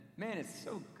Man, it's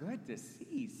so good to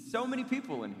see so many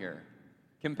people in here.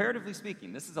 Comparatively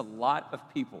speaking, this is a lot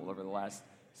of people over the last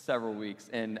several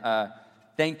weeks. And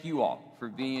thank you all for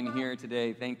being here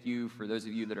today. Thank you for those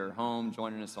of you that are home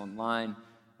joining us online.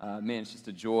 Man, it's just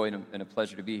a joy and a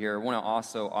pleasure to be here. I want to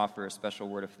also offer a special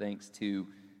word of thanks to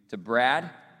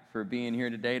Brad for being here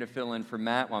today to fill in for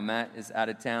Matt while Matt is out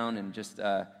of town. And just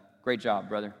great job,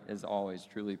 brother, as always.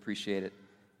 Truly appreciate it.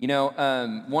 You know,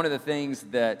 one of the things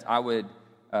that I would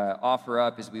offer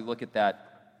up as we look at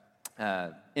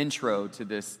that intro to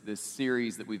this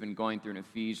series that we've been going through in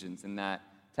Ephesians, and that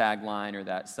tagline or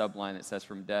that subline that says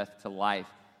from death to life,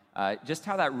 just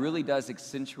how that really does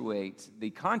accentuate the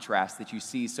contrast that you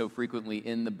see so frequently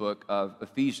in the book of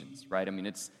Ephesians, right? I mean,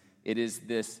 it is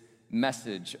this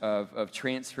message of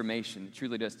transformation. It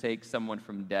truly does take someone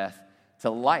from death to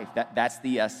life. That's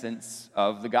the essence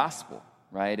of the gospel,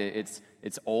 right?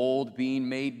 It's old being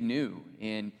made new,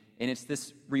 and it's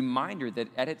this reminder that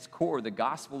at its core, the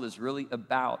gospel is really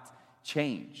about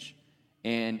change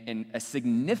and a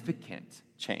significant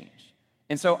change.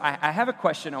 And so I have a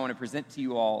question I want to present to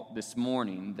you all this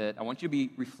morning that I want you to be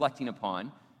reflecting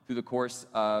upon through the course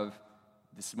of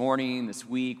this morning, this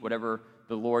week, whatever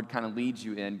the Lord kind of leads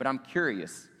you in. But I'm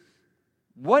curious,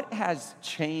 what has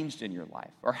changed in your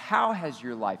life, or how has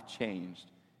your life changed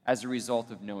as a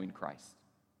result of knowing Christ?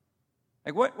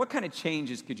 Like what kind of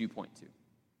changes could you point to?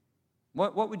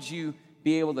 What would you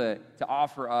be able to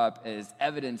offer up as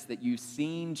evidence that you've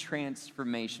seen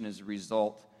transformation as a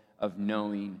result of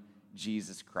knowing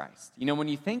Jesus Christ? You know, when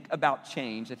you think about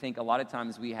change, I think a lot of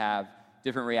times we have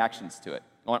different reactions to it.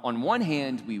 On one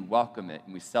hand, we welcome it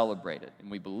and we celebrate it and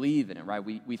we believe in it, right?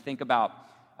 We think about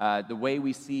the way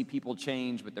we see people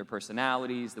change with their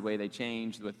personalities, the way they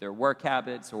change with their work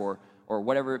habits or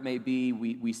whatever it may be.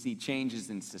 We see changes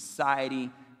in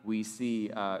society. We see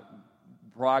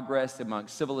progress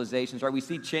amongst civilizations, right? We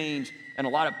see change and a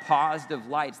lot of positive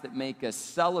lights that make us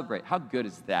celebrate. How good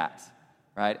is that,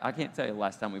 right? I can't tell you the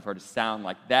last time we've heard a sound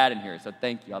like that in here, so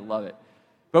thank you. I love it.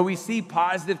 But we see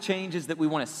positive changes that we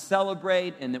want to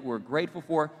celebrate and that we're grateful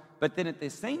for. But then at the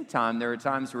same time, there are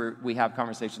times where we have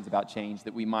conversations about change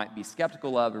that we might be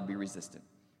skeptical of or be resistant.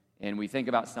 And we think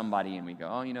about somebody and we go,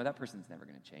 oh, you know, that person's never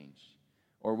going to change.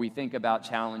 Or we think about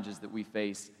challenges that we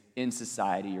face in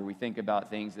society, or we think about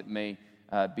things that may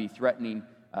be threatening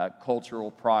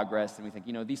cultural progress, and we think,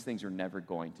 you know, these things are never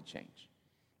going to change.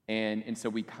 And so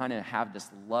we kind of have this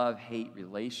love-hate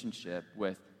relationship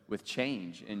with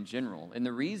change in general. And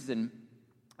the reason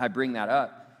I bring that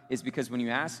up is because when you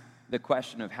ask the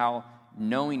question of how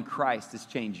knowing Christ has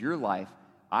changed your life,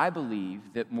 I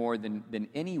believe that more than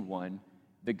anyone,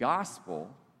 the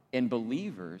gospel and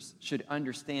believers should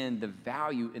understand the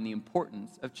value and the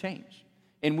importance of change.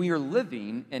 And we are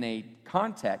living in a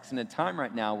context, in a time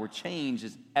right now where change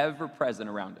is ever present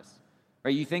around us.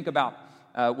 Right? You think about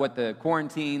what the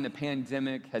quarantine, the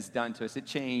pandemic has done to us. It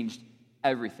changed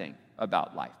everything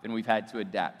about life, and we've had to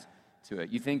adapt to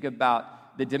it. You think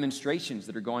about the demonstrations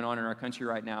that are going on in our country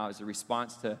right now as a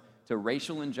response to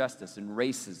racial injustice and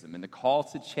racism and the call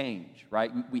to change,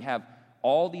 right? We have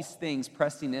all these things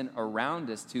pressing in around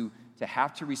us to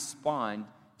have to respond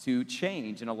to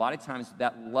change. And a lot of times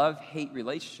that love-hate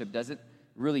relationship doesn't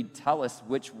really tell us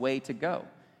which way to go.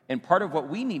 And part of what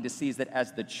we need to see is that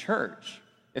as the church,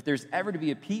 if there's ever to be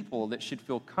a people that should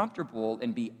feel comfortable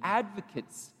and be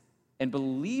advocates and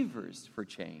believers for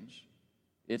change,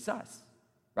 it's us,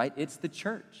 right? It's the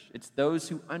church. It's those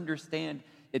who understand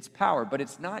its power. But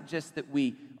it's not just that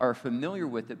we are familiar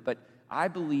with it, but I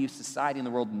believe society and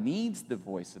the world needs the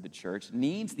voice of the church,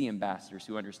 needs the ambassadors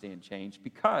who understand change,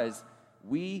 because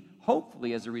we,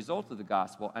 hopefully, as a result of the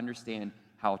gospel, understand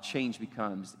how change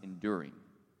becomes enduring,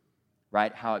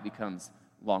 right? How it becomes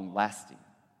long-lasting.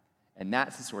 And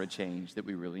that's the sort of change that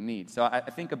we really need. So I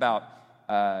think about,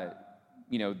 the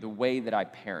way that I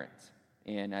parent.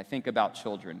 And I think about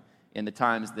children and the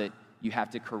times that you have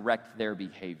to correct their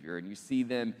behavior. And you see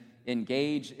them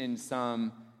engage in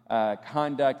some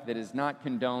conduct that is not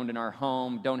condoned in our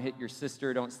home. Don't hit your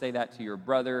sister. Don't say that to your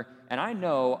brother. And I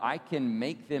know I can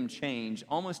make them change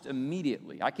almost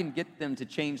immediately. I can get them to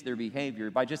change their behavior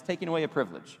by just taking away a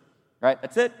privilege, right?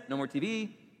 That's it. No more TV,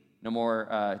 no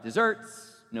more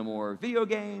desserts, no more video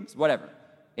games, whatever.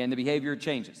 And the behavior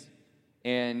changes.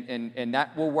 And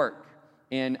that will work.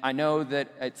 And I know that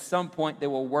at some point they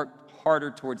will work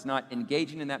harder towards not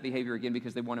engaging in that behavior again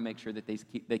because they want to make sure that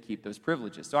they keep those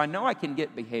privileges. So I know I can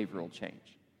get behavioral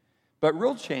change. But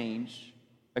real change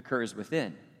occurs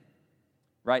within,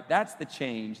 right? That's the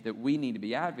change that we need to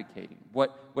be advocating.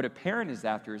 What a parent is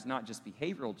after is not just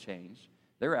behavioral change.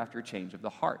 They're after a change of the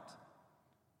heart,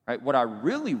 right? What I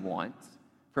really want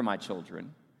for my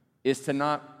children is to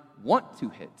not want to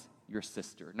hit your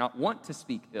sister, not want to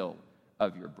speak ill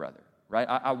of your brother, right?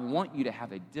 I want you to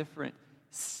have a different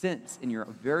sense in your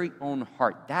very own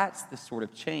heart. That's the sort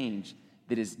of change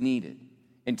that is needed.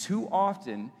 And too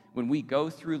often, when we go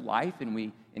through life and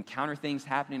we encounter things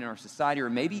happening in our society, or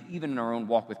maybe even in our own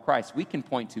walk with Christ, we can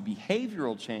point to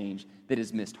behavioral change that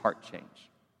has missed heart change.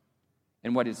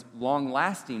 And what is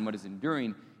long-lasting, what is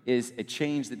enduring, is a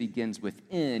change that begins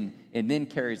within and then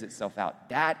carries itself out.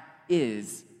 That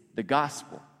is the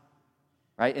gospel,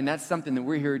 right? And that's something that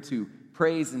we're here to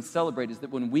praise and celebrate, is that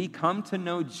when we come to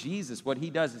know Jesus, what he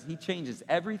does is he changes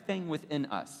everything within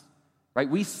us, right?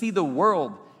 We see the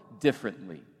world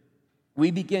differently.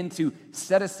 We begin to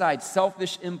set aside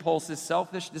selfish impulses,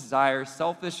 selfish desires,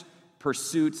 selfish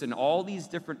pursuits, and all these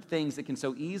different things that can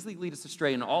so easily lead us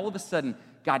astray. And all of a sudden,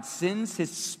 God sends his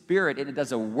Spirit, and it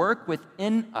does a work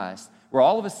within us where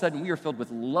all of a sudden we are filled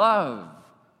with love,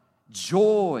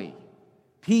 joy,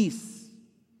 peace,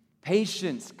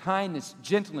 patience, kindness,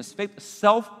 gentleness, faith,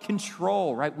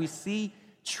 self-control, right? We see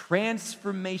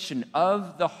transformation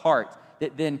of the heart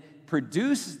that then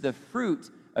produces the fruit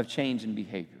of change in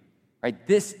behavior, right?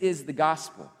 This is the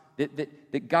gospel,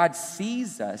 that God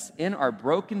sees us in our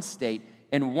broken state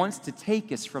and wants to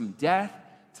take us from death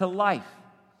to life.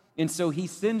 And so he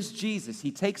sends Jesus.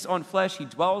 He takes on flesh. He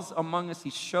dwells among us. He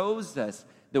shows us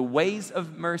the ways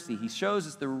of mercy. He shows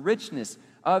us the richness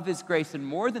of his grace. And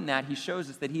more than that, he shows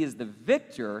us that he is the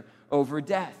victor over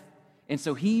death. And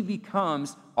so he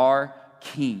becomes our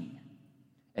king.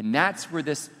 And that's where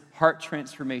this heart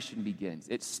transformation begins.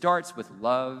 It starts with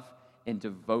love and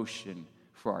devotion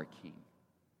for our king.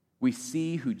 We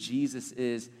see who Jesus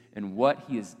is and what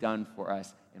he has done for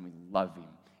us, and we love him,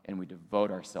 and we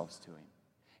devote ourselves to him.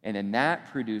 And then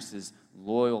that produces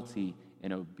loyalty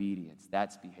and obedience.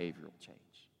 That's behavioral change.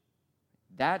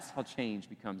 That's how change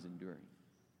becomes enduring.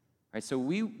 Right? So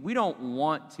we don't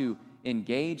want to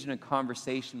engage in a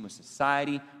conversation with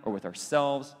society or with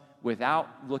ourselves without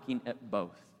looking at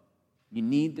both. You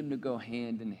need them to go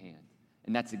hand in hand.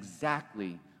 And that's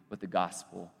exactly what the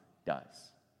gospel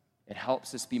does. It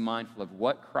helps us be mindful of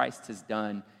what Christ has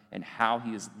done and how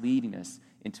he is leading us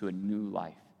into a new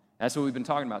life. That's what we've been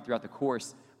talking about throughout the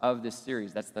course of this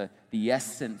series. That's the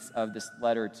essence of this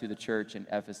letter to the church in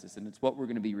Ephesus, and it's what we're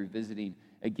going to be revisiting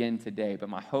again today. But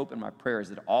my hope and my prayer is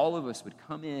that all of us would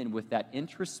come in with that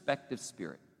introspective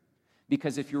spirit,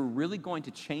 because if you're really going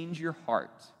to change your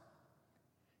heart,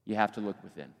 you have to look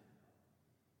within.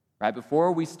 Right?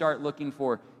 Before we start looking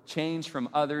for change from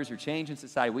others or change in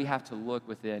society, we have to look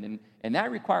within, and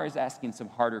that requires asking some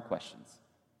harder questions.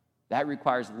 That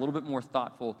requires a little bit more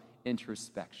thoughtful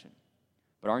introspection.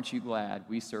 But aren't you glad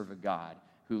we serve a God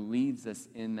who leads us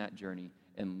in that journey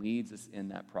and leads us in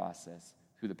that process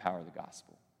through the power of the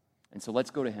gospel? And so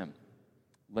let's go to him.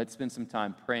 Let's spend some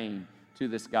time praying to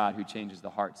this God who changes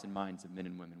the hearts and minds of men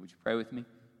and women. Would you pray with me?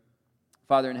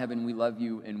 Father in heaven, we love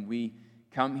you, and we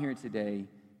come here today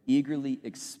eagerly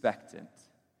expectant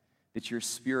that your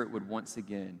Spirit would once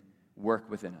again work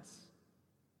within us.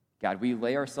 God, we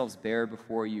lay ourselves bare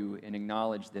before you and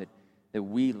acknowledge that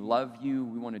we love you.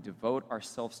 We want to devote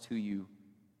ourselves to you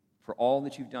for all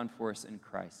that you've done for us in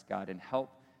Christ, God, and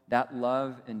help that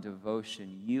love and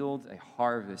devotion yield a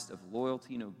harvest of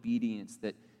loyalty and obedience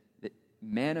that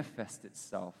manifests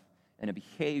itself in a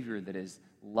behavior that is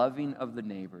loving of the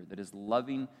neighbor, that is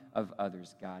loving of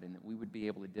others, God, and that we would be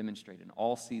able to demonstrate in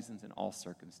all seasons and all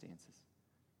circumstances.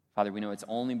 Father, we know it's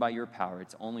only by your power,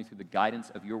 it's only through the guidance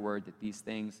of your word that these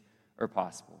things are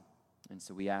possible. And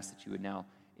so we ask that you would now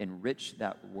enrich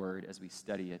that word as we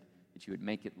study it, that you would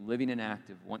make it living and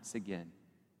active once again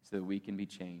so that we can be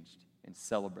changed and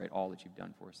celebrate all that you've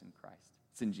done for us in Christ.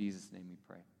 It's in Jesus' name we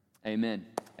pray. Amen.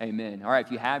 Amen. All right,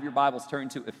 if you have your Bibles, turn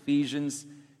to Ephesians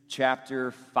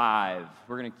chapter 5.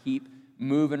 We're going to keep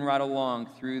moving right along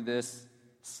through this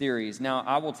series. Now,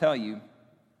 I will tell you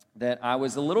that I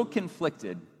was a little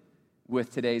conflicted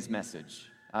with today's message.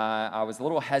 I was a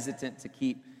little hesitant to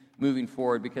keep moving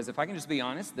forward because if I can just be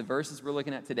honest, the verses we're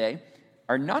looking at today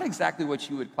are not exactly what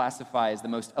you would classify as the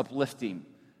most uplifting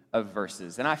of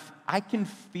verses. And I can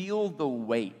feel the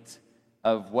weight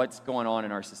of what's going on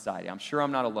in our society. I'm sure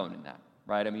I'm not alone in that,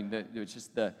 right? I mean, it's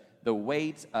just the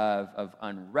weight of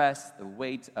unrest, the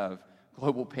weight of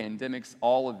global pandemics,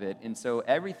 all of it. And so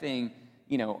everything,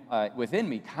 within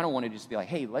me kind of wanted to just be like,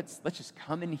 hey, let's just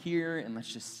come in here and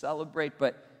let's just celebrate.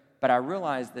 But I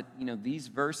realized that, these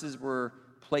verses were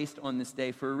placed on this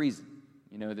day for a reason,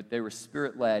 that they were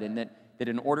Spirit-led, and that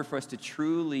in order for us to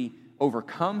truly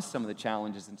overcome some of the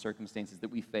challenges and circumstances that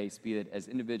we face, be it as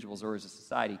individuals or as a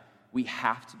society, we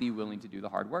have to be willing to do the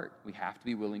hard work. We have to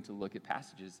be willing to look at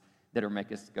passages that will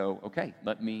make us go, okay,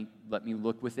 let me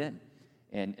look within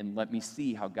and let me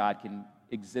see how God can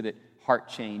exhibit heart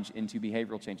change into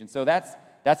behavioral change. And so that's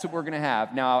what we're going to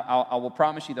have. Now, I will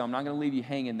promise you, though, I'm not going to leave you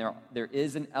hanging. There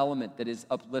is an element that is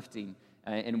uplifting,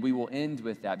 and we will end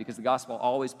with that because the gospel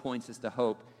always points us to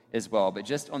hope as well. But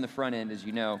just on the front end, as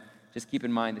you know, just keep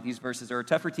in mind that these verses are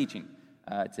tougher teaching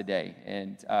today,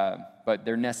 but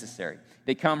they're necessary.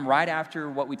 They come right after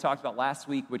what we talked about last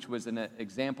week, which was an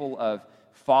example of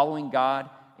following God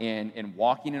and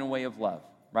walking in a way of love,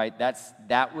 right?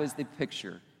 That was the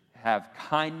picture. Have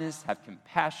kindness, have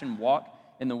compassion, walk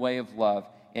in the way of love.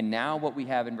 And now what we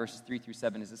have in verses 3 through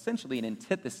 7 is essentially an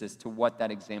antithesis to what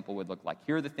that example would look like.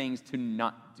 Here are the things to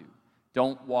not do.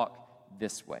 Don't walk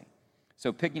this way.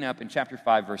 So picking up in chapter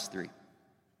 5, verse 3.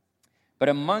 But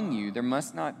among you there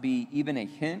must not be even a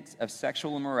hint of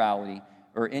sexual immorality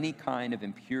or any kind of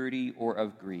impurity or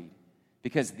of greed,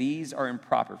 because these are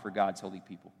improper for God's holy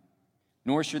people.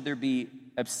 Nor should there be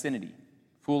obscenity,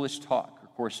 foolish talk, or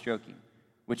coarse joking,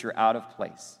 which are out of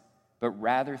place, but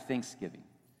rather thanksgiving.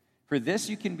 For this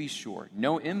you can be sure,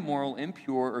 no immoral,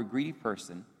 impure, or greedy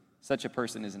person, such a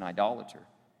person is an idolater,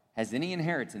 has any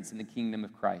inheritance in the kingdom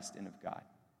of Christ and of God.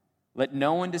 Let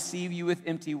no one deceive you with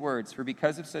empty words, for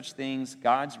because of such things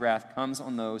God's wrath comes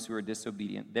on those who are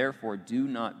disobedient. Therefore, do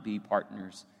not be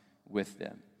partners with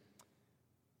them.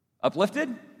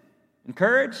 Uplifted?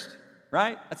 Encouraged?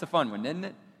 Right? That's a fun one, isn't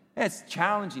it? It's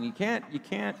challenging. You can't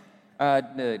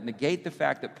negate the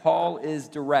fact that Paul is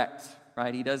direct,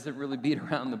 right? He doesn't really beat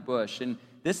around the bush. And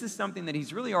this is something that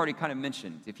he's really already kind of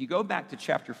mentioned. If you go back to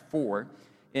chapter 4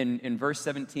 in verse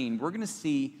 17, we're going to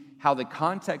see how the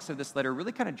context of this letter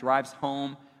really kind of drives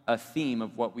home a theme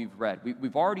of what we've read.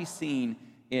 We've already seen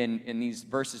in these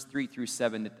verses 3 through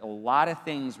 7 that a lot of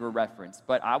things were referenced,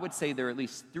 but I would say there are at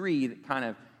least 3 that kind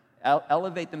of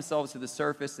elevate themselves to the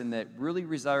surface and that really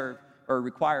require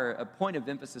a point of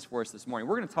emphasis for us this morning.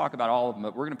 We're going to talk about all of them,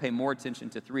 but we're going to pay more attention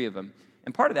to 3 of them.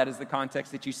 And part of that is the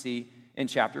context that you see in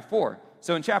chapter 4.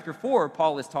 So in chapter 4,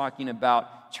 Paul is talking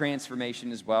about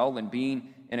transformation as well and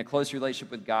being in a close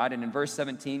relationship with God. And in verse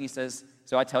 17, he says,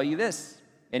 so I tell you this,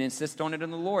 and insist on it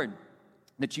in the Lord,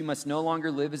 that you must no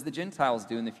longer live as the Gentiles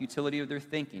do in the futility of their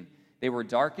thinking. They were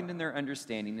darkened in their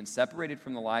understanding and separated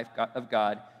from the life of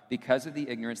God because of the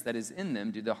ignorance that is in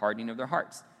them due to the hardening of their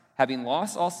hearts. Having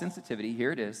lost all sensitivity,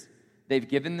 here it is, they've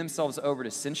given themselves over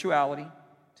to sensuality,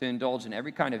 to indulge in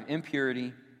every kind of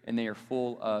impurity, and they are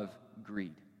full of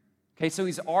greed. Okay, so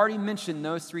he's already mentioned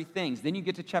those 3 things. Then you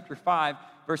get to chapter 5,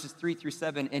 verses 3 through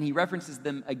 7, and he references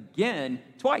them again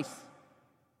twice,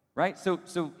 right? So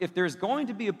if there's going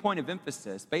to be a point of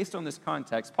emphasis based on this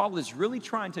context, Paul is really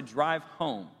trying to drive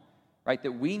home, right,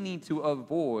 that we need to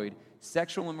avoid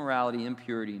sexual immorality,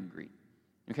 impurity, and greed.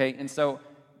 Okay, and so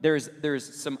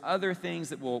there's some other things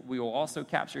that we will also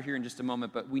capture here in just a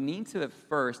moment, but we need to at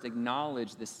first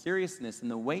acknowledge the seriousness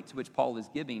and the weight to which Paul is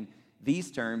giving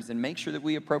these terms and make sure that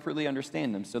we appropriately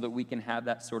understand them so that we can have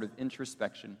that sort of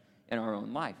introspection in our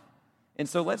own life. And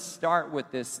so let's start with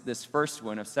this first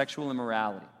one of sexual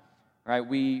immorality. All right,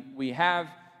 we have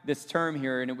this term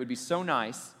here, and it would be so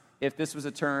nice if this was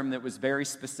a term that was very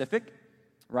specific,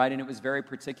 right, and it was very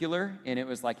particular, and it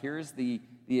was like, here's the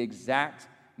exact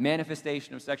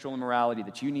manifestation of sexual immorality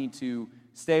that you need to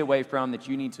stay away from, that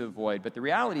you need to avoid. But the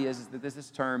reality is that this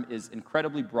term is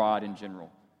incredibly broad in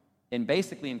general and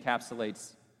basically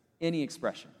encapsulates any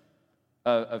expression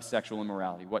of sexual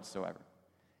immorality whatsoever.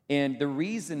 And the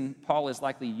reason Paul is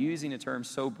likely using a term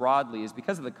so broadly is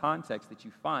because of the context that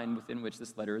you find within which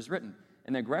this letter is written.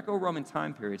 In the Greco-Roman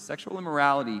time period, sexual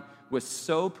immorality was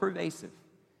so pervasive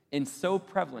and so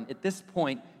prevalent. At this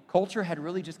point, culture had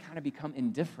really just kind of become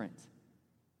indifferent,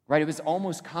 right? It was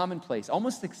almost commonplace,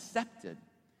 almost accepted.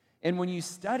 And when you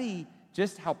study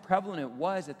just how prevalent it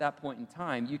was at that point in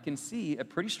time, you can see a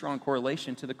pretty strong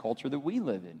correlation to the culture that we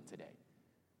live in today,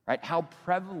 right? How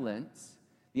prevalent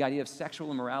the idea of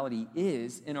sexual immorality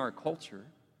is in our culture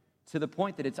to the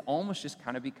point that it's almost just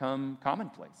kind of become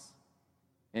commonplace.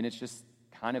 And it's just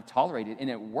kind of tolerated. And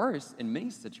at worst, in many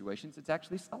situations, it's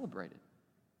actually celebrated.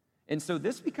 And so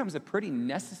this becomes a pretty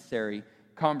necessary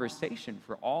conversation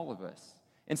for all of us.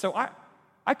 And so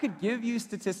I could give you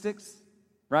statistics,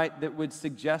 right, that would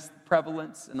suggest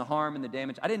prevalence and the harm and the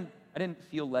damage. I didn't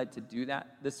feel led to do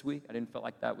that this week. I didn't feel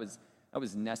like that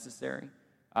was necessary.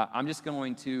 I'm just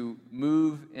going to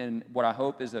move in what I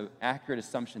hope is an accurate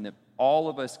assumption that all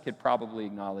of us could probably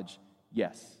acknowledge,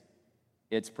 yes,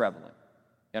 it's prevalent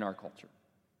in our culture,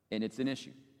 and it's an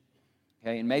issue.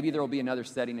 Okay, and maybe there will be another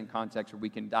setting and context where we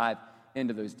can dive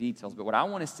into those details. But what I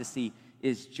want us to see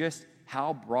is just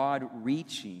how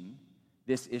broad-reaching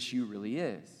this issue really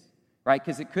is, right?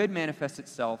 Because it could manifest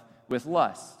itself with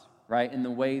lust, right, in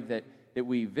the way that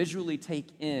we visually take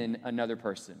in another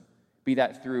person, be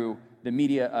that through the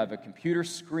media of a computer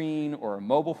screen or a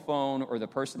mobile phone or the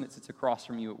person that sits across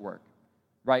from you at work,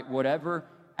 right? Whatever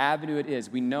avenue it is,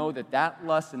 we know that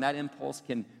lust and that impulse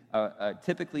can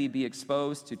typically be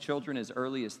exposed to children as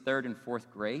early as 3rd and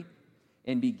 4th grade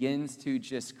and begins to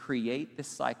just create this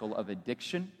cycle of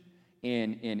addiction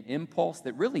and impulse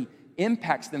that really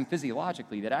impacts them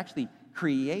physiologically, that actually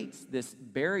creates this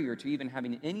barrier to even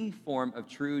having any form of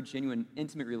true, genuine,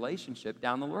 intimate relationship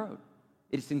down the road.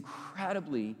 It's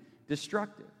incredibly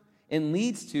destructive and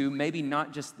leads to maybe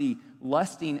not just the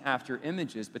lusting after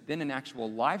images, but then an actual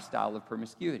lifestyle of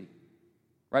promiscuity,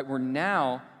 right?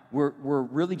 We're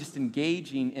really just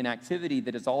engaging in activity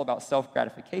that is all about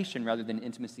self-gratification rather than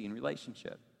intimacy and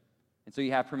relationship. And so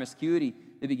you have promiscuity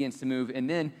that begins to move, and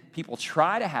then people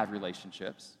try to have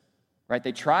relationships, right?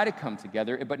 They try to come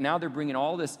together, but now they're bringing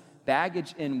all this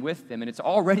baggage in with them, and it's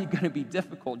already going to be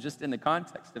difficult just in the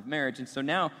context of marriage. And so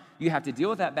now you have to deal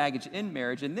with that baggage in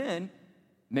marriage, and then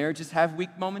marriages have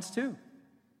weak moments too.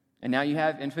 And now you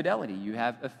have infidelity, you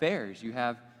have affairs, you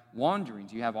have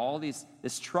wanderings, you have all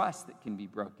this trust that can be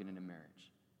broken in a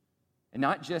marriage. And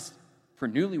not just for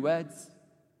newlyweds,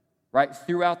 right?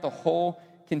 Throughout the whole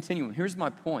continuum. Here's my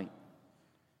point,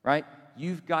 right?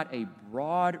 You've got a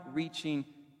broad-reaching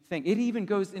thing. It even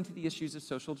goes into the issues of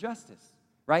social justice,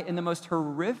 right? In the most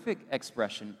horrific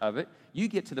expression of it, you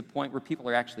get to the point where people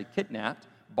are actually kidnapped,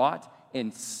 bought,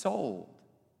 and sold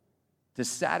to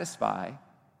satisfy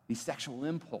the sexual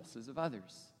impulses of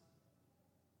others.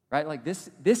 Right? Like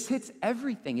this hits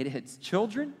everything. It hits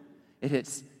children. It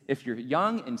hits if you're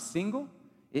young and single.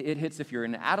 It hits if you're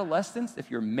in adolescence, if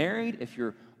you're married, if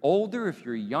you're older, if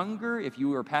you're younger, if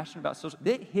you are passionate about social.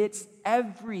 It hits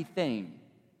everything.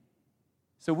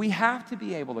 So we have to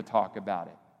be able to talk about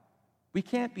it. We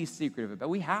can't be secretive about it.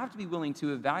 We have to be willing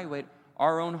to evaluate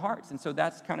our own hearts. And so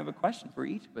that's kind of a question for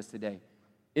each of us today.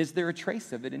 Is there a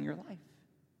trace of it in your life?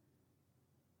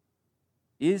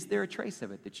 Is there a trace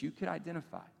of it that you could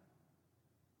identify?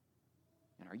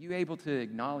 And are you able to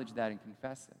acknowledge that and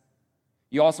confess it?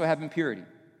 You also have impurity.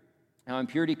 Now,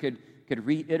 impurity could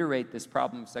reiterate this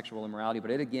problem of sexual immorality,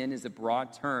 but it again is a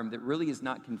broad term that really is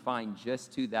not confined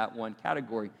just to that one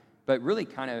category, but really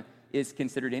kind of is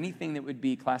considered anything that would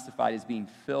be classified as being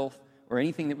filth or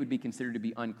anything that would be considered to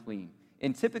be unclean.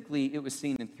 And typically, it was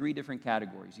seen in 3 different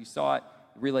categories. You saw it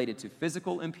related to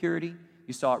physical impurity,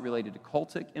 you saw it related to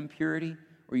cultic impurity,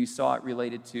 or you saw it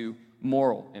related to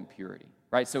moral impurity.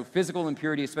 Right? So physical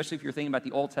impurity, especially if you're thinking about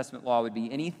the Old Testament law, would be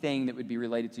anything that would be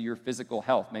related to your physical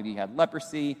health. Maybe you had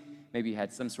leprosy, maybe you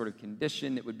had some sort of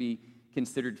condition that would be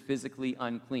considered physically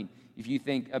unclean. If you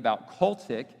think about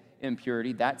cultic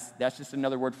impurity, that's just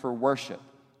another word for worship,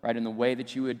 right? In the way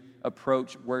that you would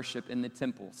approach worship in the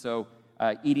temple. So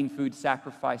eating food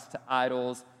sacrificed to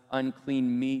idols,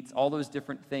 unclean meats, all those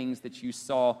different things that you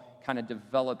saw kind of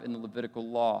develop in the Levitical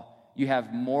law. You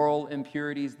have moral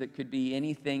impurities that could be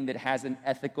anything that has an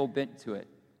ethical bent to it.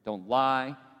 Don't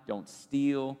lie, don't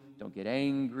steal, don't get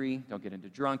angry, don't get into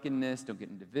drunkenness, don't get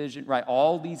into division, right?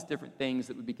 All these different things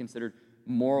that would be considered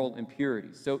moral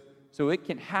impurities. So it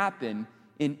can happen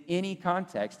in any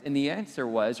context. And the answer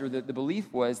was, or the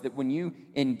belief was, that when you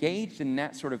engaged in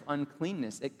that sort of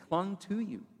uncleanness, it clung to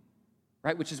you,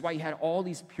 right? Which is why you had all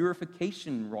these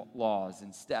purification laws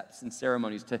and steps and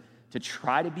ceremonies to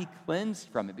try to be cleansed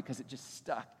from it, because it just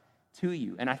stuck to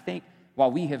you. And I think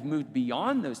while we have moved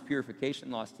beyond those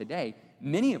purification laws today,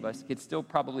 many of us could still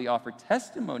probably offer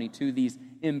testimony to these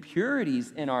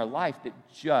impurities in our life that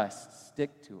just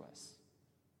stick to us,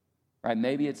 right?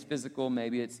 Maybe it's physical,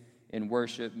 maybe it's in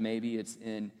worship, maybe it's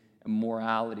in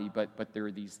morality, but there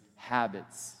are these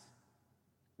habits,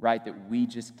 right, that we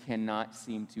just cannot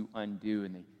seem to undo,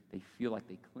 and they feel like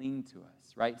they cling to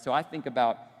us, right? So I think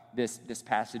about this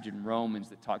passage in Romans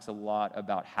that talks a lot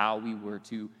about how we were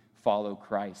to follow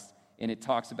Christ. And it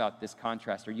talks about this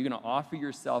contrast. Are you going to offer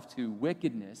yourself to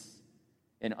wickedness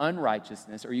and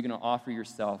unrighteousness, or are you going to offer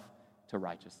yourself to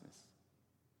righteousness?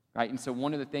 Right? And so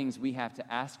one of the things we have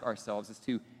to ask ourselves is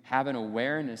to have an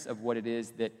awareness of what it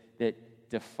is that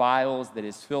defiles, that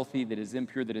is filthy, that is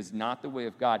impure, that is not the way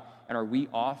of God. And are we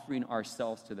offering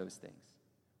ourselves to those things?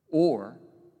 Or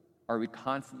are we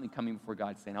constantly coming before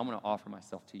God saying, I'm going to offer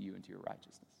myself to you and to your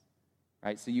righteousness?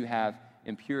 Right? So you have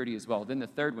impurity as well. Then the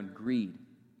third one, greed.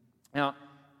 Now,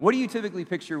 what do you typically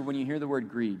picture when you hear the word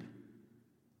greed?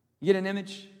 You get an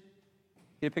image?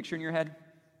 Get a picture in your head?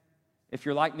 If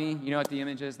you're like me, you know what the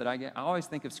image is that I get? I always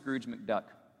think of Scrooge McDuck.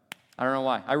 I don't know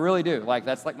why. I really do. Like,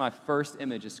 that's like my first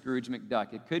image of Scrooge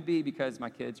McDuck. It could be because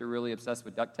my kids are really obsessed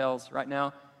with DuckTales right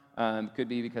now. It could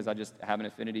be because I just have an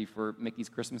affinity for Mickey's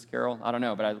Christmas Carol. I don't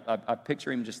know, but I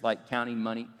picture him just like counting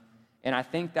money. And I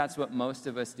think that's what most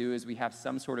of us do, is we have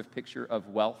some sort of picture of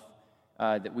wealth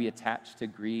that we attach to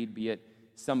greed, be it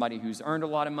somebody who's earned a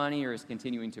lot of money or is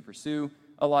continuing to pursue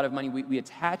a lot of money. We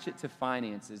attach it to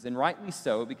finances, and rightly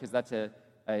so, because that's a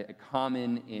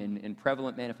common and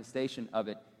prevalent manifestation of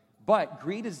it. But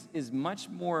greed is much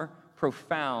more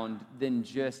profound than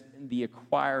just the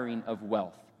acquiring of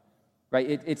wealth,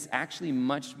 right? It's actually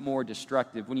much more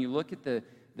destructive. When you look at the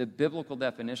biblical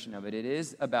definition of it, it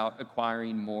is about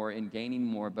acquiring more and gaining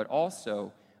more, but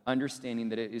also understanding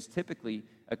that it is typically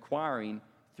acquiring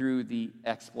through the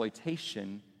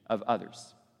exploitation of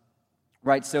others,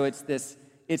 right? So it's this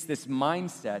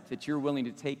mindset that you're willing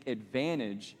to take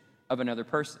advantage of another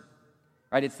person,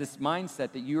 right? It's this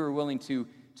mindset that you are willing to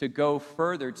go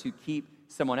further, to keep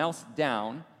someone else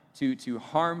down, to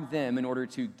harm them in order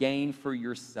to gain for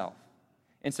yourself.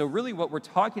 And so really what we're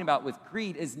talking about with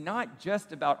greed is not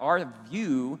just about our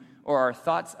view or our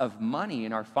thoughts of money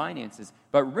and our finances,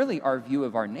 but really our view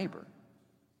of our neighbor.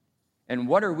 And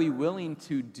what are we willing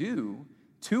to do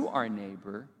to our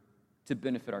neighbor to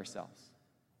benefit ourselves?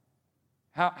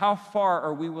 How far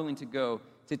are we willing to go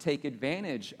to take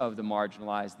advantage of the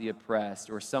marginalized, the oppressed,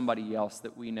 or somebody else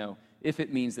that we know, if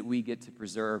it means that we get to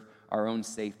preserve our own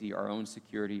safety, our own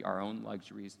security, our own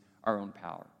luxuries, our own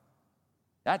power?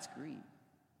 That's greed,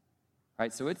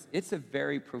 right? So it's a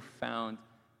very profound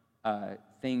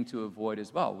thing to avoid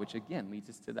as well, which again leads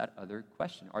us to that other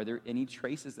question. Are there any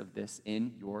traces of this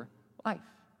in your life?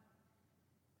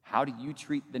 How do you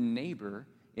treat the neighbor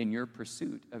in your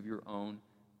pursuit of your own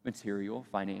material,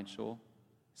 financial,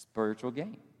 spiritual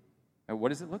gain? And what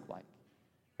does it look like?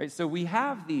 Right? So we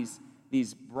have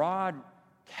these broad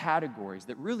categories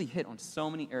that really hit on so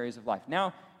many areas of life.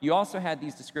 Now, you also had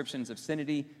these descriptions of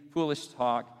obscenity, foolish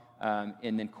talk,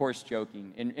 and then coarse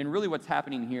joking. And really what's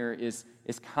happening here is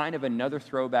kind of another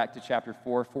throwback to chapter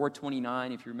 4,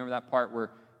 429, if you remember that part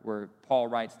where Paul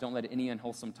writes, don't let any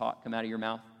unwholesome talk come out of your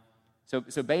mouth.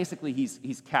 So basically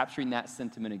he's capturing that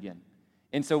sentiment again.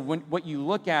 And so what you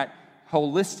look at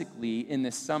holistically in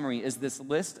this summary is this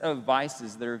list of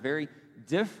vices that are very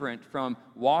different from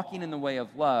walking in the way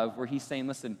of love, where he's saying,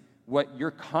 listen, what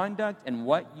your conduct and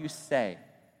what you say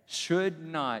should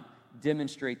not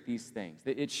demonstrate these things.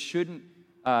 It shouldn't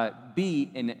be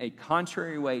in a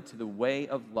contrary way to the way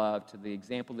of love, to the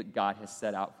example that God has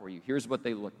set out for you. Here's what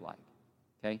they look like,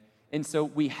 okay? And so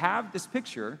we have this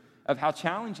picture of how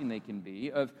challenging they can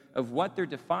be, of what they're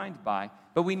defined by,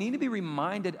 but we need to be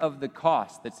reminded of the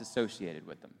cost that's associated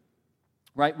with them,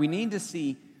 right? We need to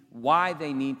see why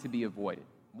they need to be avoided,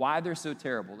 why they're so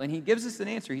terrible. And he gives us an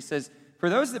answer. He says, for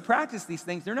those that practice these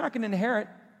things, they're not going to inherit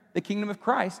the kingdom of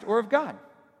Christ or of God.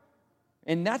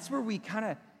 And that's where we kind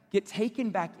of get taken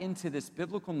back into this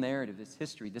biblical narrative, this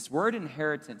history. This word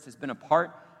inheritance has been a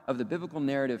part of the biblical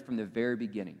narrative from the very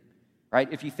beginning, right?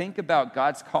 If you think about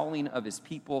God's calling of his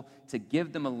people to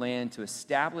give them a land, to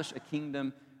establish a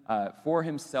kingdom for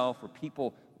himself, where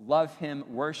people love him,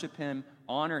 worship him,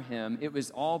 honor him, it was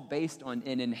all based on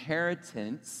an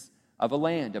inheritance of a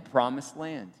land, a promised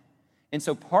land. And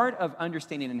so part of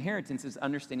understanding inheritance is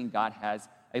understanding God has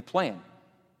a plan.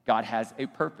 God has a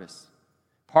purpose.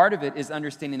 Part of it is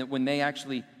understanding that when they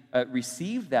actually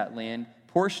received that land,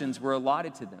 portions were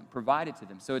allotted to them, provided to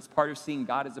them. So it's part of seeing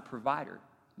God as a provider,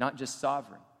 not just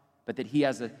sovereign, but that he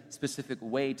has a specific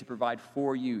way to provide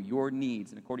for you, your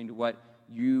needs, and according to what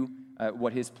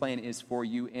his plan is for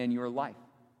you and your life.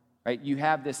 Right? You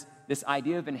have this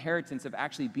idea of inheritance, of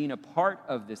actually being a part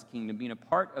of this kingdom, being a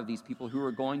part of these people who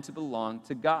are going to belong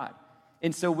to God.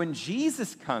 And so when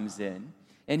Jesus comes in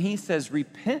and he says,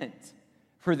 repent,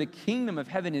 for the kingdom of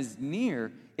heaven is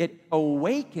near, it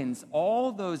awakens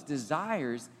all those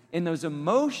desires and those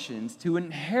emotions to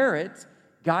inherit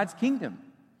God's kingdom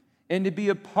and to be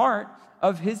a part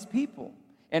of his people.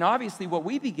 And obviously what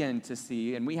we begin to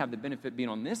see, and we have the benefit being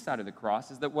on this side of the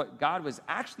cross, is that what God was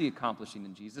actually accomplishing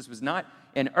in Jesus was not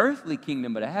an earthly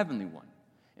kingdom, but a heavenly one.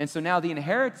 And so now the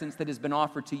inheritance that has been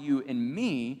offered to you and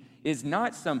me is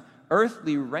not some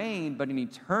earthly reign, but an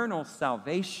eternal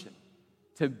salvation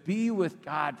to be with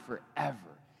God forever.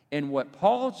 And what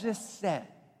Paul just said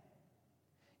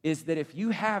is that if you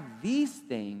have these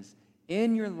things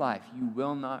in your life, you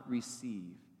will not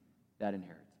receive that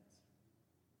inheritance,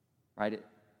 right?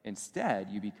 Instead,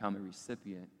 you become a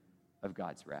recipient of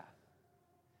God's wrath.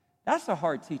 That's a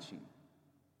hard teaching.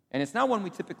 And it's not one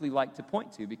we typically like to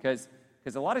point to because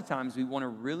a lot of times we want to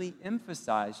really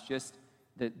emphasize just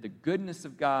the goodness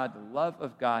of God, the love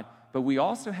of God, but we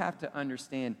also have to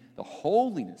understand the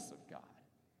holiness of God,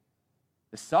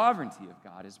 the sovereignty of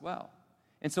God as well.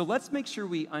 And so let's make sure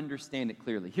we understand it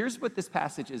clearly. Here's what this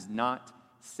passage is not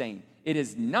saying. It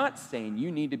is not saying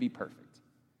you need to be perfect,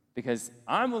 because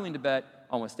I'm willing to bet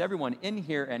almost everyone in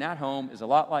here and at home is a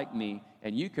lot like me,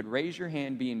 and you could raise your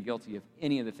hand being guilty of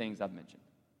any of the things I've mentioned.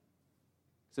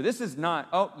 So this is not,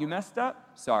 oh, you messed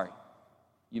up? Sorry,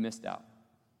 you missed out.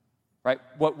 Right?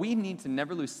 What we need to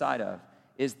never lose sight of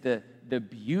is the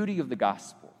beauty of the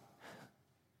gospel.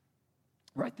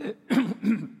 Right?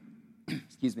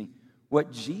 Excuse me.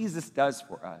 What Jesus does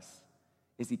for us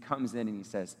is he comes in and he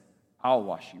says, I'll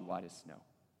wash you white as snow.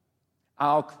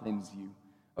 I'll cleanse you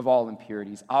of all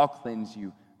impurities. I'll cleanse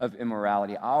you of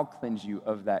immorality. I'll cleanse you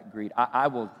of that greed. I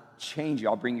will change you.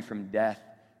 I'll bring you from death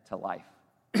to life.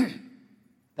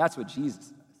 That's what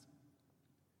Jesus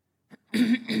does.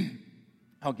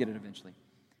 I'll get it eventually.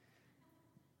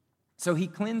 So he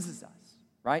cleanses us,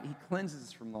 right? He cleanses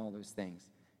us from all those things.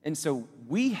 And so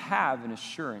we have an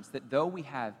assurance that though we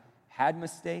have had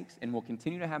mistakes and will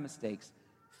continue to have mistakes,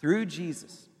 through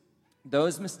Jesus,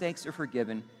 those mistakes are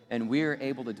forgiven and we are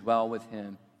able to dwell with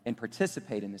him and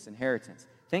participate in this inheritance.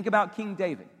 Think about King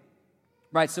David,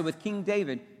 right? So with King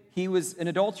David, he was an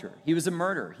adulterer. He was a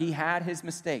murderer. He had his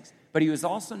mistakes, but he was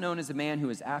also known as a man who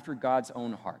was after God's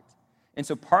own heart. And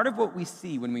so part of what we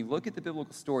see when we look at the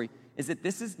biblical story is that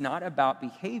this is not about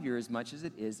behavior as much as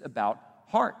it is about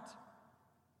heart.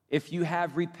 If you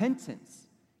have repentance,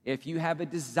 if you have a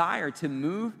desire to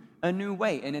move a new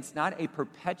way, and it's not a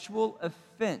perpetual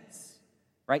offense,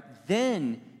 right,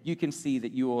 then you can see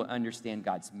that you will understand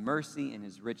God's mercy and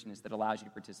his richness that allows you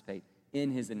to participate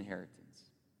in his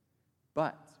inheritance.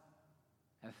 But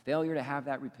a failure to have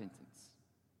that repentance,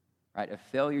 right, a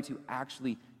failure to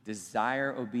actually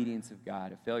desire obedience of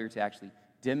God, a failure to actually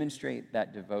demonstrate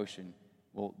that devotion,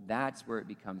 well, that's where it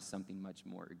becomes something much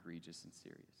more egregious and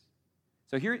serious.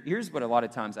 So here's what a lot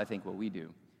of times I think what we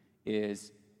do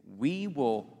is we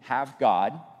will have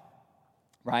God,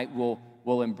 right?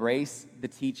 We'll embrace the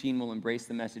teaching, we'll embrace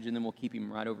the message, and then we'll keep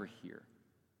him right over here,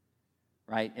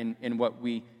 right? And what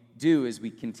we do is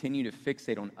we continue to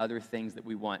fixate on other things that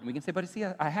we want. And we can say, but see,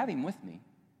 I have him with me,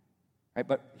 right?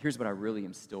 But here's what I really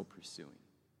am still pursuing.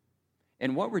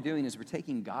 And what we're doing is we're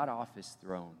taking God off his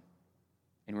throne,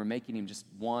 and we're making him just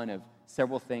one of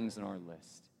several things on our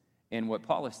list. And what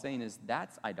Paul is saying is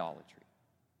that's idolatry,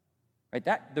 right?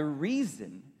 The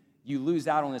reason you lose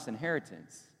out on this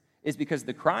inheritance is because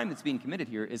the crime that's being committed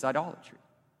here is idolatry,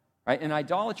 right? And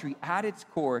idolatry at its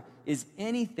core is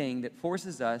anything that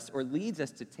forces us or leads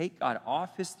us to take God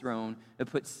off his throne and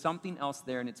put something else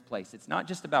there in its place. It's not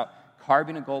just about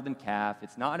carving a golden calf.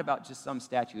 It's not about just some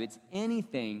statue. It's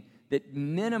anything that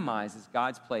minimizes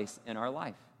God's place in our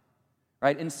life,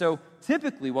 right? And so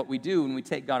typically what we do when we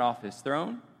take God off his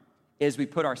throne is we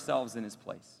put ourselves in his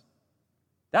place.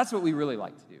 That's what we really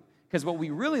like to do. Because what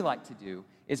we really like to do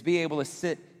is be able to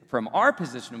sit from our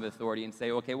position of authority and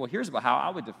say, okay, well, here's about how I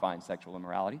would define sexual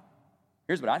immorality.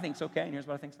 Here's what I think's okay, and here's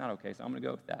what I think's not okay, so I'm going to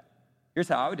go with that. Here's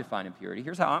how I would define impurity.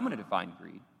 Here's how I'm going to define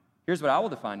greed. Here's what I will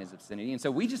define as obscenity. And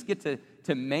so we just get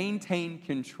to maintain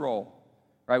control,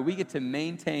 right? We get to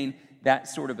maintain that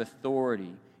sort of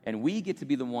authority, and we get to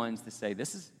be the ones to say,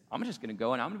 I'm just going to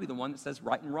go, and I'm going to be the one that says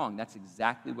right and wrong. That's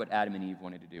exactly what Adam and Eve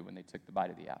wanted to do when they took the bite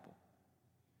of the apple.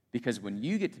 Because when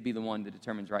you get to be the one that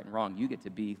determines right and wrong, you get to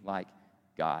be like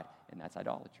God, and that's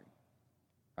idolatry,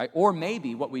 right? Or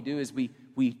maybe what we do is we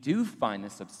do find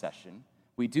this obsession,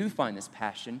 we do find this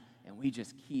passion, and we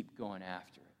just keep going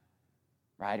after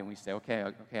it, right? And we say, okay,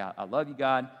 I love you,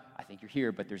 God. I think you're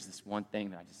here, but there's this one thing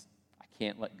that I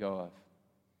can't let go of.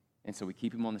 And so we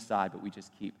keep him on the side, but we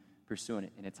just keep pursuing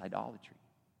it, and it's idolatry,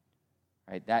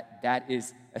 right? That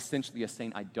is essentially us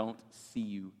saying, I don't see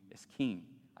you as king.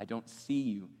 I don't see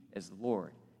you as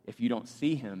Lord. If you don't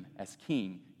see him as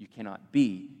king, you cannot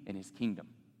be in his kingdom.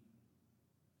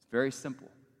 It's very simple.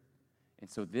 And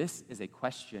so this is a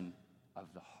question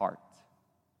of the heart,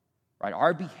 right?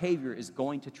 Our behavior is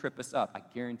going to trip us up, I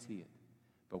guarantee it.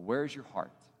 But where's your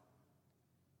heart?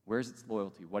 Where's its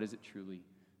loyalty? What is it truly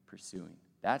pursuing?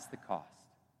 That's the cost,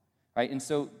 right? And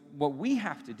so what we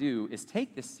have to do is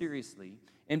take this seriously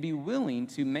and be willing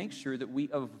to make sure that we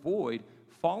avoid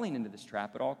falling into this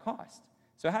trap at all costs.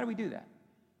 So how do we do that,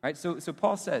 right? So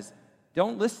Paul says,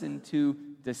 don't listen to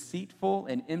deceitful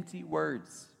and empty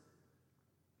words.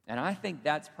 And I think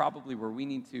that's probably where we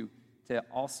need to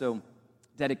also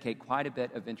dedicate quite a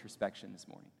bit of introspection this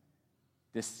morning.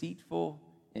 Deceitful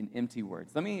and empty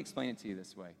words. Let me explain it to you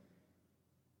this way.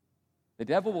 The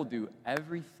devil will do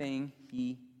everything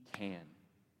he can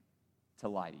to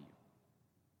lie to you.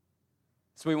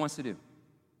 That's what he wants to do,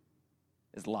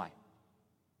 is lie.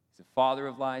 He's a father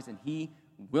of lies, and he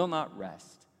will not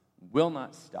rest, will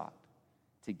not stop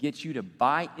to get you to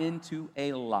buy into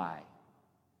a lie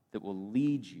that will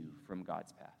lead you from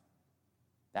God's path.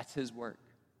 That's his work.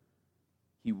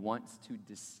 He wants to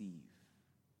deceive.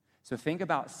 So think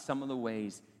about some of the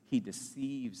ways he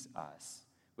deceives us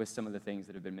with some of the things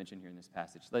that have been mentioned here in this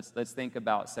passage. Let's think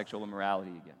about sexual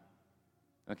immorality again.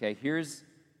 Okay, here's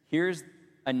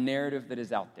a narrative that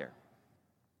is out there,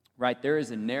 right? There is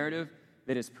a narrative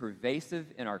that is pervasive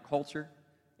in our culture,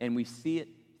 and we see it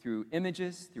through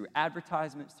images, through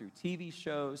advertisements, through TV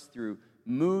shows, through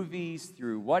movies,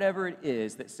 through whatever it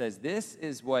is that says this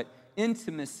is what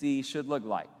intimacy should look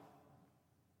like.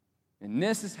 And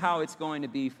this is how it's going to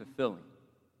be fulfilling.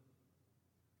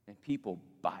 And people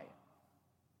buy it,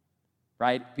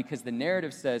 right? Because the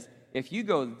narrative says, if you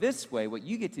go this way, what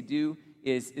you get to do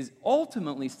is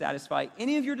ultimately satisfy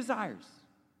any of your desires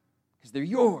because they're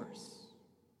yours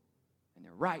and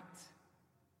they're right.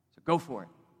 So go for it.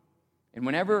 And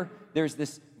whenever there's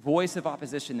this voice of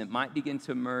opposition that might begin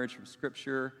to emerge from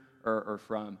Scripture or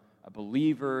from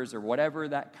believers or whatever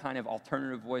that kind of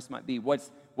alternative voice might be, what's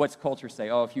culture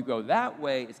say? Oh, if you go that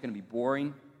way, it's going to be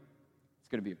boring. It's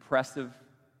going to be oppressive,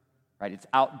 right? It's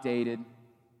outdated.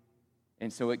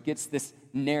 And so it gets this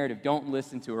narrative, don't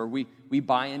listen to it. Or we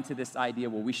buy into this idea,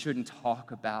 well, we shouldn't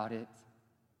talk about it.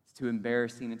 It's too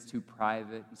embarrassing. It's too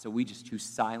private. And so we just choose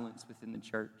silence within the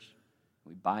church.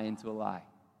 We buy into a lie.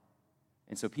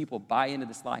 And so people buy into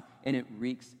this lie, and it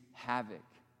wreaks havoc,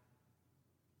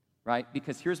 right?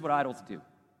 Because here's what idols do.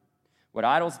 What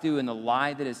idols do in the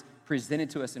lie that is presented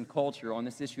to us in culture on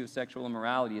this issue of sexual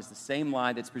immorality is the same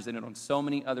lie that's presented on so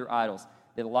many other idols.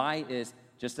 The lie is,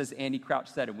 just as Andy Crouch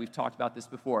said, and we've talked about this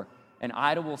before, an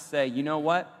idol will say, you know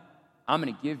what? I'm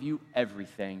going to give you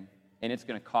everything, and it's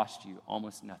going to cost you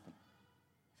almost nothing.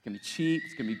 It's going to be cheap,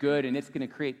 it's going to be good, and it's going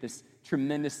to create this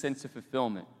tremendous sense of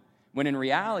fulfillment. When in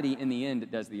reality, in the end,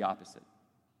 it does the opposite.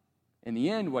 In the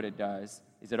end, what it does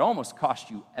is it almost costs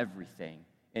you everything,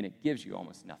 and it gives you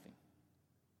almost nothing.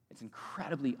 It's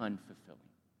incredibly unfulfilling.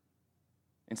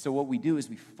 And so what we do is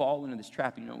we fall into this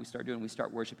trap, and you know what we start doing? We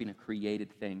start worshiping a created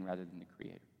thing rather than the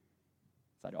Creator.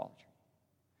 It's idolatry.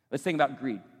 Let's think about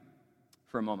greed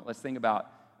for a moment. Let's think about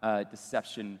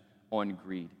deception on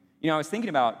greed. You know, I was thinking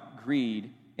about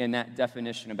greed in that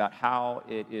definition about how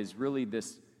it is really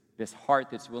this heart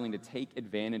that's willing to take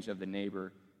advantage of the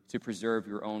neighbor to preserve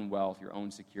your own wealth, your own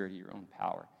security, your own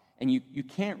power. And you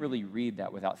can't really read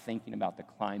that without thinking about the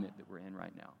climate that we're in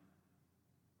right now.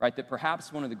 Right? That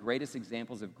perhaps one of the greatest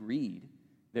examples of greed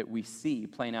that we see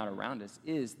playing out around us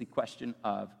is the question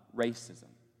of racism.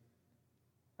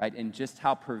 Right? And just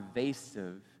how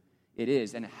pervasive it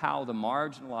is and how the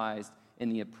marginalized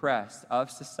and the oppressed of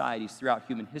societies throughout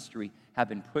human history have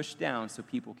been pushed down so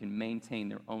people can maintain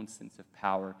their own sense of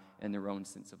power and their own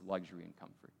sense of luxury and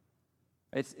comfort.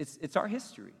 It's our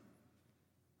history.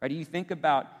 Right? You think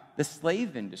about the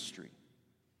slave industry,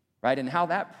 right? And how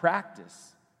that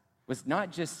practice was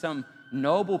not just some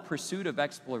noble pursuit of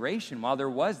exploration. While there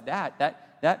was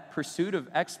that pursuit of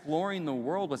exploring the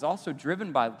world was also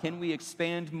driven by, can we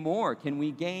expand more? Can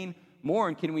we gain more?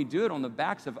 And can we do it on the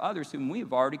backs of others whom we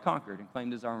have already conquered and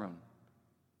claimed as our own?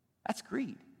 That's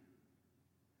greed.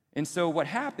 And so what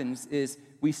happens is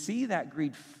we see that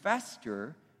greed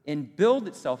fester and build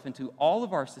itself into all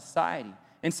of our society.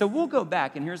 And so we'll go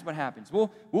back, and here's what happens.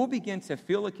 We'll begin to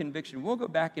feel a conviction. We'll go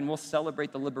back and we'll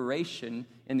celebrate the liberation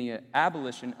and the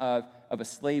abolition of a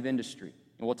slave industry.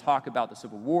 And we'll talk about the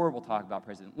Civil War. We'll talk about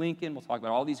President Lincoln. We'll talk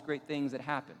about all these great things that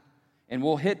happened. And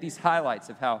we'll hit these highlights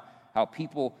of how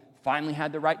people finally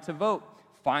had the right to vote,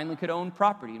 finally could own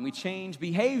property. And we change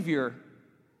behavior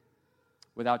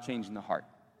without changing the heart.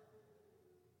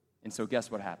 And so guess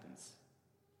what happens?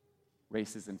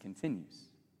 Racism continues.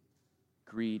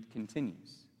 Greed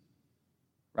continues,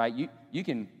 right? You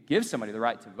can give somebody the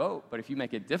right to vote, but if you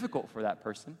make it difficult for that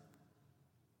person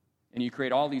and you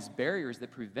create all these barriers that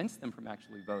prevents them from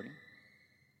actually voting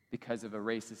because of a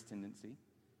racist tendency,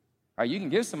 right? You can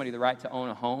give somebody the right to own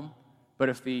a home, but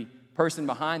if the person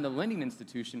behind the lending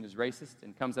institution is racist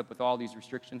and comes up with all these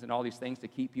restrictions and all these things to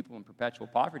keep people in perpetual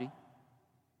poverty,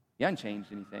 you haven't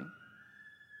changed anything,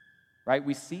 right?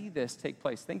 We see this take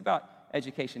place. Think about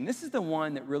education. This is the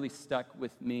one that really stuck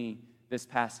with me this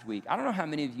past week. I don't know how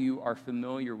many of you are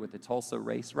familiar with the Tulsa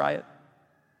race riot.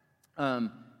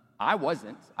 I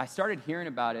wasn't. I started hearing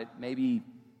about it maybe,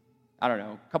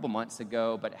 a couple months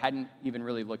ago, but hadn't even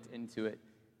really looked into it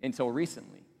until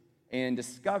recently. And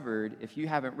discovered, if you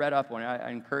haven't read up on it, I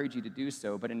encourage you to do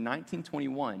so, but in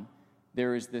 1921,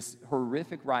 there was this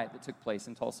horrific riot that took place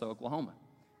in Tulsa, Oklahoma.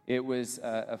 It was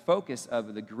a focus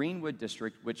of the Greenwood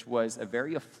District, which was a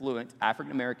very affluent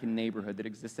African-American neighborhood that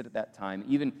existed at that time,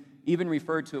 even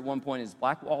referred to at one point as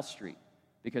Black Wall Street,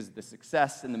 because of the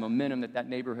success and the momentum that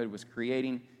neighborhood was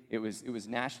creating. It was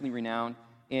nationally renowned.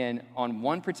 And on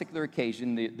one particular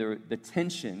occasion, the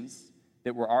tensions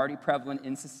that were already prevalent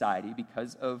in society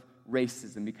because of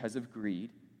racism, because of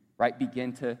greed, right,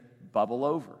 began to bubble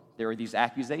over. There were these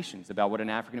accusations about what an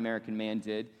African-American man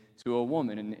did to a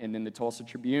woman. And then the Tulsa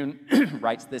Tribune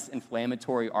writes this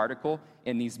inflammatory article,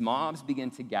 and these mobs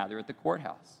begin to gather at the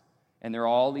courthouse. And there are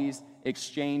all these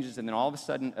exchanges, and then all of a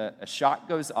sudden a shot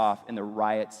goes off, and the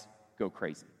riots go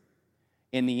crazy.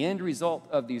 And the end result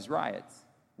of these riots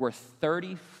were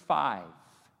 35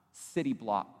 city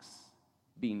blocks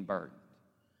being burned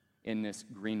in this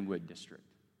Greenwood district.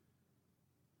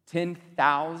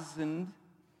 10,000,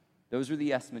 those are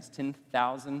the estimates,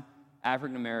 10,000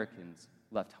 African Americans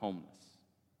left homeless,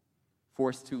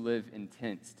 forced to live in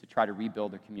tents to try to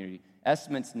rebuild their community.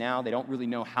 Estimates now, they don't really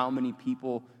know how many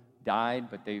people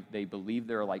died, but they believe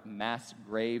there are like mass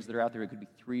graves that are out there. It could be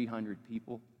 300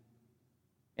 people.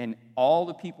 And all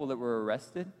the people that were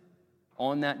arrested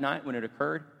on that night when it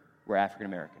occurred were African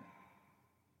American.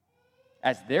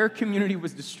 As their community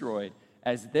was destroyed,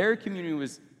 as their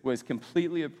community was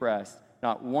completely oppressed,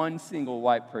 not one single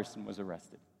white person was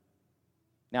arrested.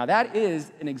 Now, that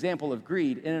is an example of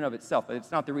greed in and of itself, but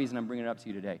it's not the reason I'm bringing it up to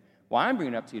you today. Why I'm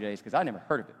bringing it up to you today is because I never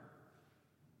heard of it.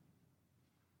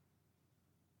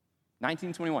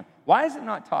 1921. Why is it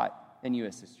not taught in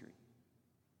U.S. history?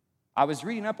 I was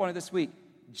reading up on it this week.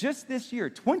 Just this year,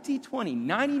 2020,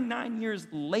 99 years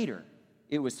later,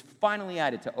 it was finally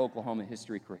added to Oklahoma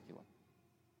history curriculum.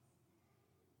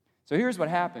 So here's what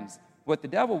happens. What the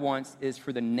devil wants is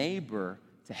for the neighbor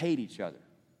to hate each other.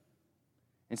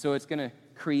 And so it's going to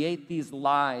create these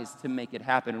lies to make it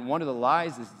happen. And one of the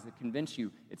lies is to convince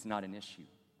you it's not an issue.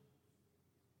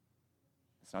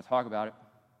 Let's not talk about it.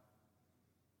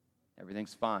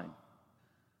 Everything's fine.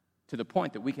 To the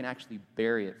point that we can actually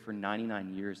bury it for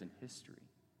 99 years in history.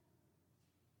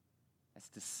 That's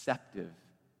deceptive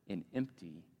and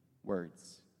empty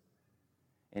words.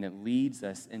 And it leads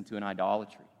us into an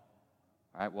idolatry.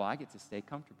 All right, well, I get to stay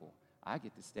comfortable. I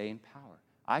get to stay in power.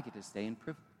 I get to stay in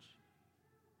privilege.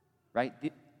 Right?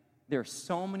 There are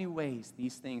so many ways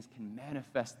these things can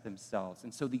manifest themselves.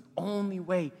 And so the only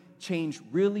way change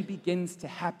really begins to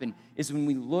happen is when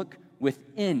we look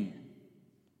within.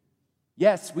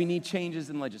 Yes, we need changes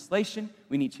in legislation,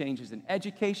 we need changes in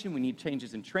education, we need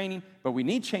changes in training, but we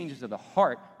need changes of the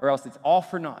heart, or else it's all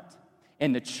for naught.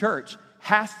 And the church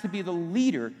has to be the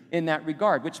leader in that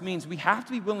regard, which means we have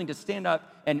to be willing to stand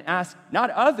up and ask not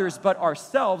others, but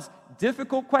ourselves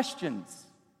difficult questions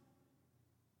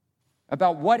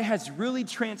about what has really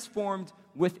transformed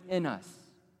within us.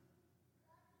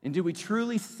 And do we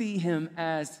truly see him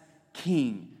as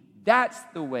king? That's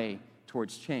the way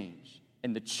towards change.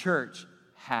 And the church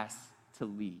has to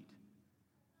lead.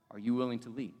 Are you willing to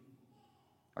lead?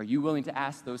 Are you willing to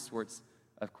ask those sorts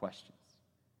of questions?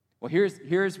 Well,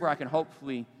 here's where I can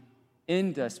hopefully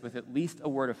end us with at least a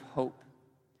word of hope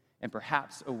and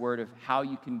perhaps a word of how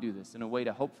you can do this in a way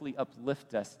to hopefully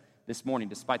uplift us this morning,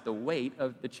 despite the weight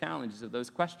of the challenges of those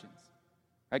questions.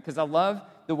 Right? Because I love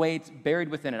the way it's buried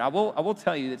within it. I will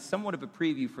tell you that somewhat of a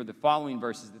preview for the following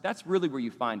verses, that's really where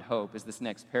you find hope, is this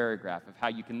next paragraph of how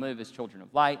you can live as children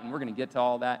of light, and we're going to get to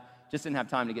all that. Just didn't have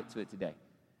time to get to it today.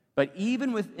 But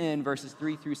even within verses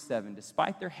 3 through 7,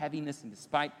 despite their heaviness and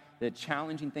despite the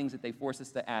challenging things that they force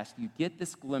us to ask, you get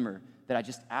this glimmer that I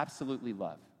just absolutely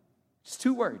love. Just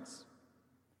 2 words.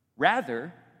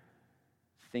 Rather,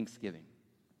 thanksgiving.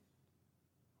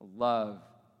 I love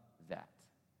that.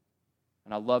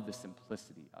 And I love the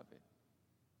simplicity of it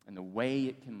and the way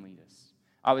it can lead us.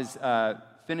 I was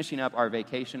finishing up our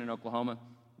vacation in Oklahoma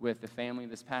with the family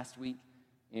this past week,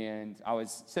 and I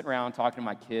was sitting around talking to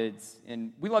my kids,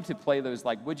 and we love to play those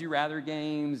like would you rather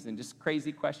games and just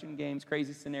crazy question games,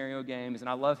 crazy scenario games, and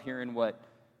I love hearing what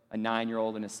a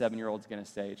 9-year-old and a 7-year-old is going to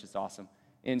say. It's just awesome.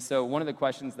 And so one of the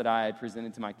questions that I had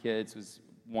presented to my kids was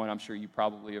one I'm sure you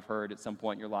probably have heard at some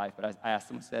point in your life, but I asked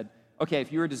them, I said, okay,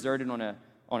 if you were deserted on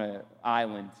an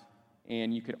island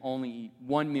and you could only eat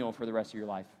one meal for the rest of your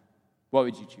life, what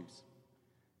would you choose?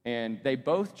 And they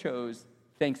both chose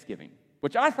Thanksgiving,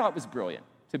 which I thought was brilliant,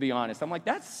 to be honest. I'm like,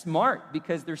 that's smart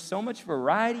because there's so much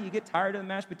variety. You get tired of the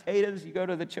mashed potatoes, you go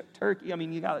to the turkey. I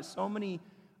mean, you got so many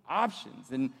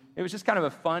options. And it was just kind of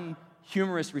a fun,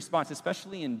 humorous response,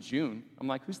 especially in June. I'm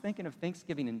like, who's thinking of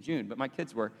Thanksgiving in June? But my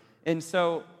kids were. And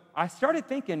so I started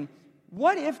thinking,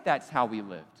 what if that's how we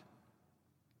lived?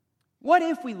 What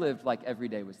if we lived like every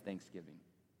day was Thanksgiving?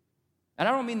 And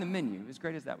I don't mean the menu, as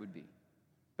great as that would be.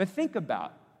 But think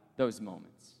about those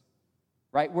moments,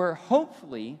 right? Where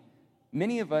hopefully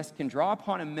many of us can draw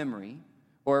upon a memory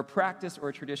or a practice or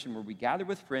a tradition where we gather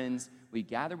with friends, we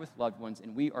gather with loved ones,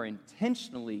 and we are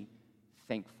intentionally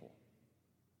thankful.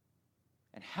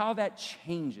 And how that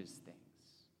changes things.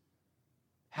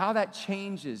 How that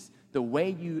changes the way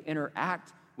you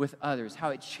interact with others. How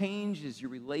it changes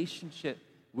your relationship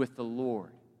with the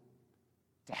Lord.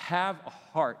 To have a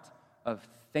heart of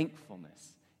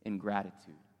thankfulness and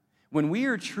gratitude. When we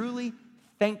are truly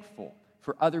thankful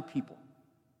for other people,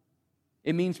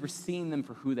 it means we're seeing them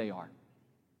for who they are.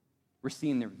 We're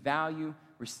seeing their value.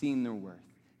 We're seeing their worth.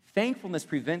 Thankfulness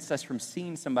prevents us from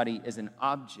seeing somebody as an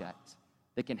object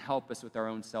that can help us with our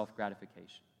own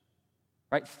self-gratification.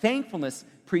 Right? Thankfulness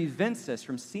prevents us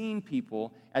from seeing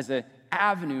people as an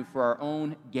avenue for our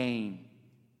own gain.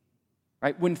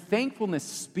 Right? When thankfulness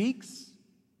speaks,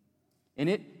 and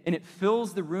it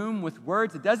fills the room with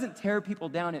words, it doesn't tear people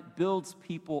down, it builds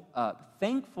people up.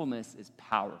 Thankfulness is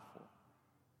powerful.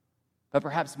 But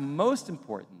perhaps most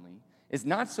importantly is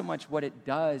not so much what it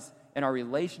does in our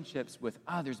relationships with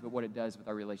others, but what it does with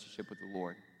our relationship with the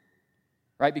Lord.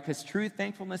 Right? Because true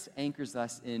thankfulness anchors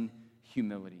us in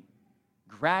humility.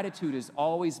 Gratitude is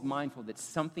always mindful that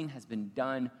something has been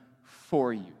done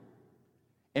for you.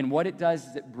 And what it does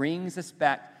is it brings us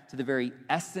back to the very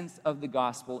essence of the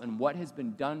gospel and what has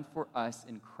been done for us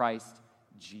in Christ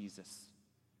Jesus.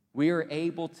 We are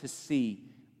able to see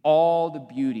all the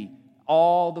beauty,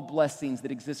 all the blessings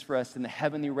that exist for us in the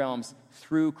heavenly realms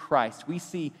through Christ. We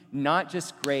see not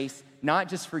just grace, not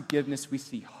just forgiveness, we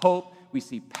see hope, we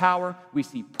see power, we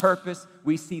see purpose,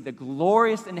 we see the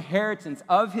glorious inheritance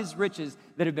of his riches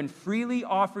that have been freely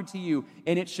offered to you,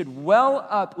 and it should well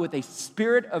up with a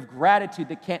spirit of gratitude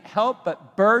that can't help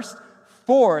but burst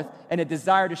forth and a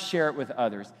desire to share it with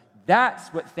others. That's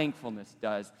what thankfulness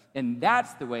does, and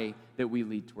that's the way that we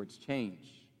lead towards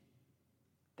change.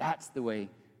 That's the way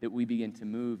that we begin to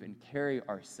move and carry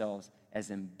ourselves as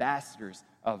ambassadors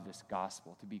of this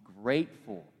gospel, to be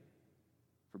grateful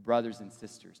for brothers and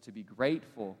sisters, to be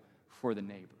grateful for the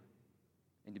neighbor,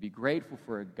 and to be grateful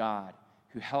for a God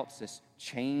who helps us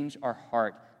change our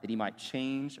heart, that he might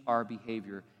change our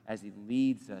behavior as he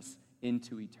leads us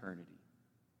into eternity.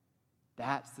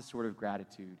 That's the sort of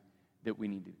gratitude that we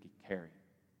need to carry,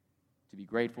 to be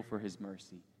grateful for his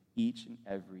mercy each and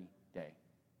every day.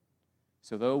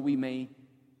 So though we may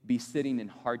be sitting in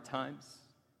hard times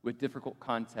with difficult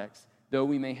contexts, though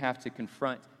we may have to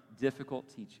confront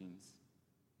difficult teachings,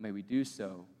 may we do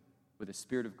so with a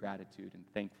spirit of gratitude and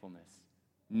thankfulness,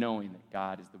 knowing that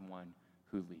God is the one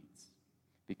who leads.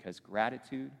 Because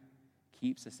gratitude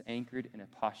keeps us anchored in a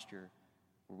posture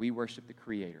where we worship the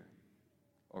Creator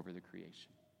over the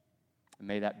creation. And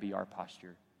may that be our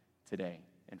posture today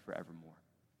and forevermore.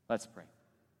 Let's pray.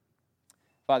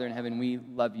 Father in heaven, we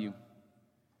love you.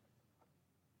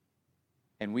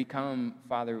 And we come,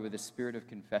 Father, with a spirit of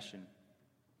confession,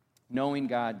 knowing,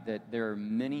 God, that there are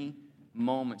many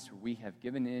moments where we have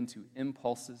given in to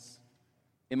impulses,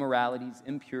 immoralities,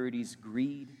 impurities,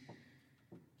 greed.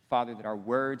 Father, that our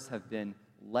words have been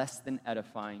less than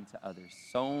edifying to others.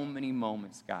 So many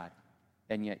moments, God,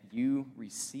 and yet you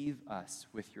receive us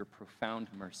with your profound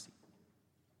mercy.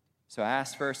 So I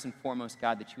ask first and foremost,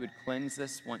 God, that you would cleanse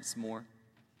us once more,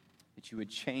 that you would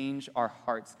change our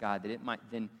hearts, God, that it might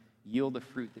then yield the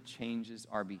fruit that changes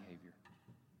our behavior.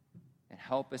 And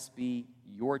help us be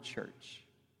your church.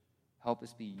 Help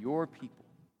us be your people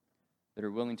that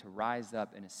are willing to rise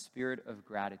up in a spirit of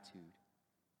gratitude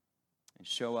and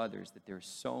show others that there's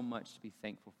so much to be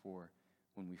thankful for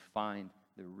when we find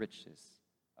the riches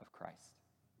of Christ.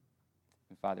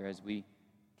 And Father, as we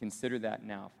consider that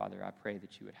now, Father, I pray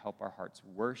that you would help our hearts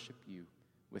worship you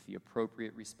with the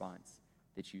appropriate response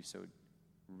that you so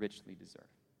richly deserve.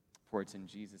 For it's in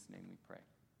Jesus' name we pray.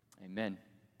 Amen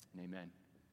and amen.